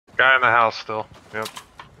Guy in the house still. Yep.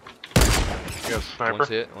 Yes, sniper.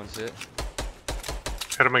 One's hit.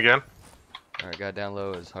 Hit him again. Alright, guy down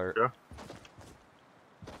low is hurt. Yeah.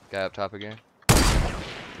 Guy up top again.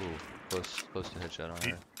 Ooh, close to headshot on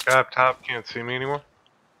her. Guy up top can't see me anymore.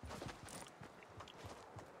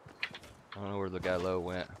 I don't know where the guy low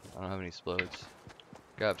went. I don't have any explodes.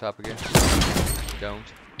 Guy up top again. Don't.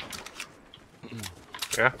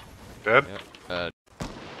 Yeah. Dead? Yep.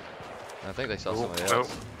 I think they saw somebody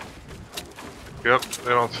else. Yep, they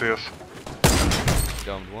don't see us.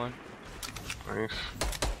 Domed one. Nice.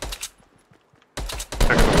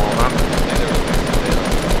 Checking the wall now.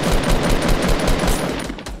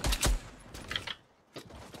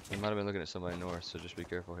 He might have been looking at somebody north, so just be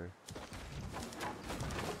careful here.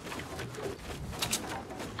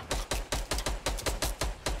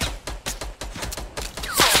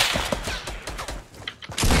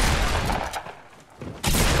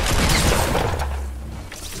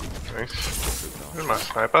 Nice. There's my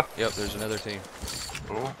sniper. Yep, there's another team.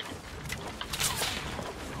 Cool.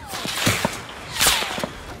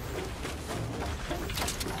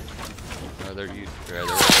 No, they're right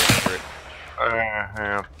there.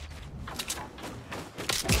 Yeah.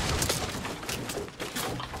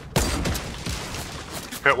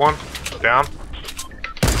 Hit one. Down.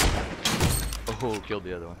 Oh, killed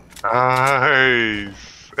the other one.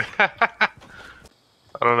 Nice. I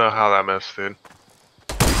don't know how that missed, dude.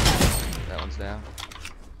 That one's down.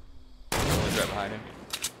 The other one's right behind him.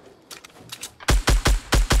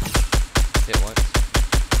 Hit once.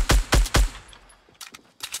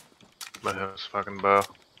 Might hit his fucking bow.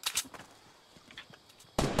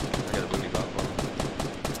 I got a booty bomb for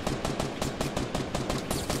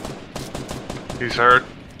him. He's hurt.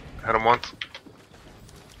 Hit him once.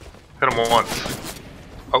 Hit him once.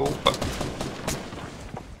 Oh, fuck.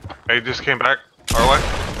 He just came back our way.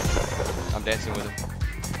 I'm dancing with him.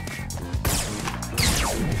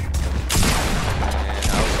 And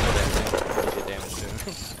I was still dancing. Get damage to him.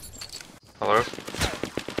 Hello?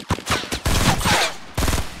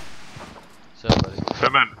 What's up, buddy?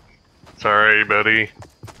 Come in. Sorry, buddy.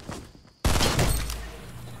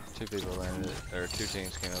 Two people landed, or two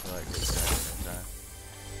teams came up and like hit the guy at the same time.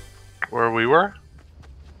 Where we were?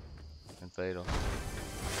 And fatal.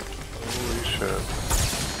 Holy shit.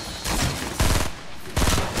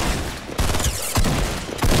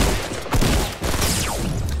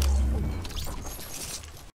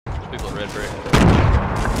 People at red brick.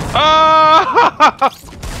 Ah!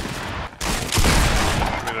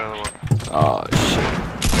 Give me another one. Oh shit.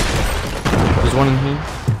 There's one in here.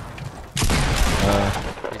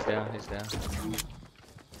 He's down.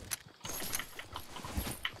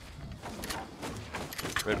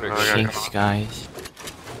 Red brick. Thanks, guys.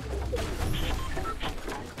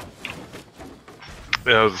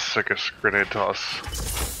 That was the sickest grenade toss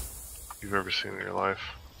you've ever seen in your life.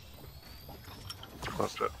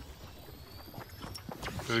 Left it.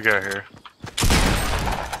 There's a guy here.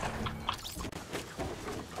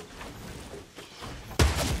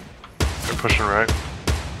 They're pushing right.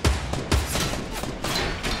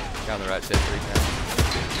 Down the right side, 3 times.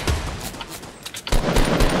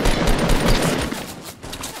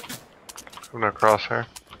 I'm gonna crosshair.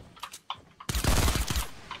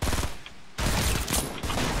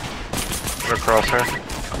 Crosshair.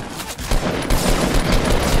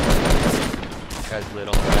 Guy's lit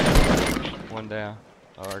on the right. One down.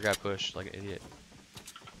 Oh, our guy pushed like an idiot.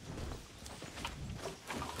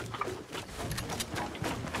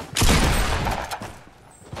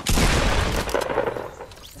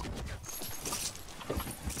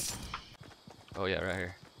 Oh yeah, right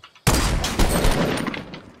here.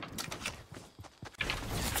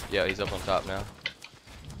 Yeah, he's up on top now.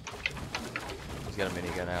 He's got a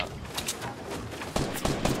minigun out.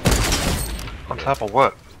 On top of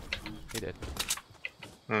what? He did.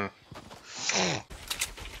 Hmm.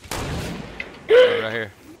 Right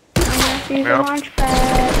here. I'm gonna launch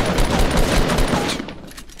pad.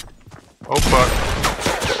 Oh fuck.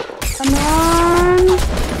 Come on.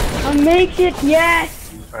 I'll make it.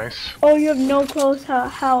 Yes. Nice. Oh, you have no close.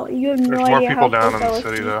 How you have no There's more idea people how down in close the I was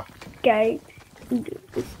city to though. Guy,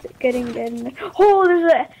 getting dead in there. Oh,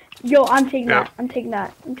 there's a. Yo, I'm taking Yeah. that. I'm taking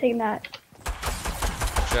that. I'm taking that.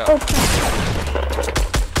 Watch out. Oh, crap.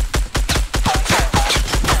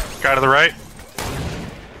 Guy to the right.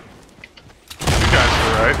 Guy to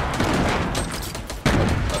the right.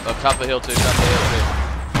 Up top of the hill too. Top of the hill too.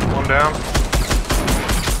 One down.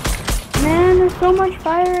 Man, there's so much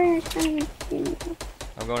fire in your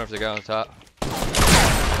I'm going after the guy on the top.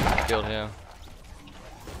 Killed him.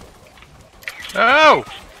 Oh!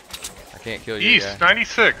 I can't kill you. East, Guy.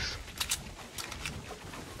 96.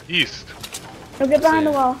 East. Go get behind See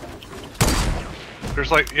the ya. wall. There's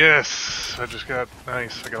like, yes! I just got,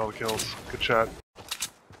 nice, I got all the kills. Good shot.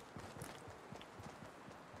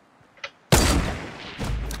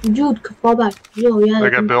 Dude, fall back. Yo, yeah. They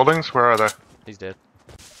got buildings? Where are they? He's dead.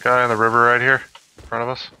 Guy in the river right here, in front of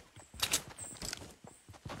us.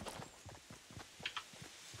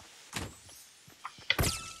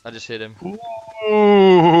 I just hit him.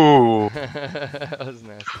 Ooh! That was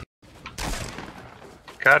nasty.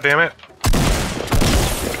 God damn it.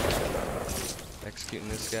 Executing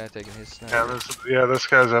this guy, taking his snipe. Yeah, this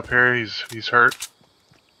guy's up here, he's hurt.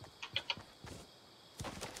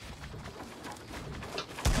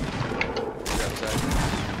 He's outside.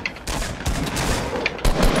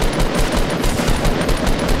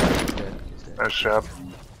 He's dead. He's dead. Nice job.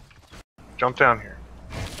 Jump down here.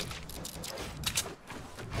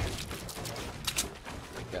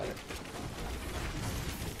 Got it.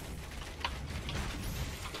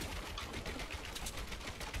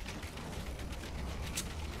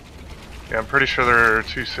 Yeah, I'm pretty sure they're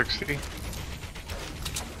 260.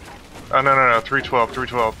 Oh, no, 312,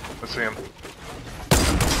 312. Let's see him.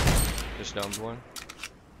 Just domed one.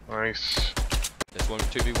 Nice. It's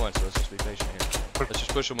 2v1, so let's just be patient here. Let's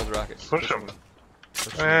just push him with rockets. Push him.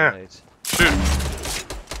 Push Yeah. grenades. Shoot.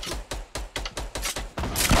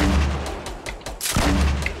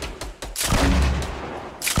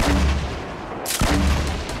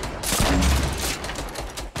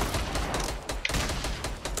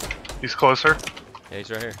 He's closer. Yeah, he's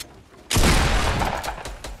right here.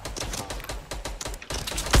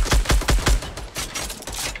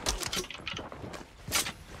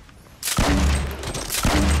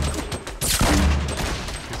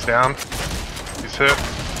 He's down. He's hit.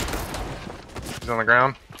 He's on the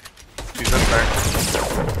ground. He's in there.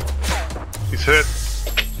 He's hit.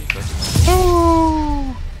 I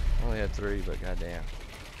only had 3, but goddamn.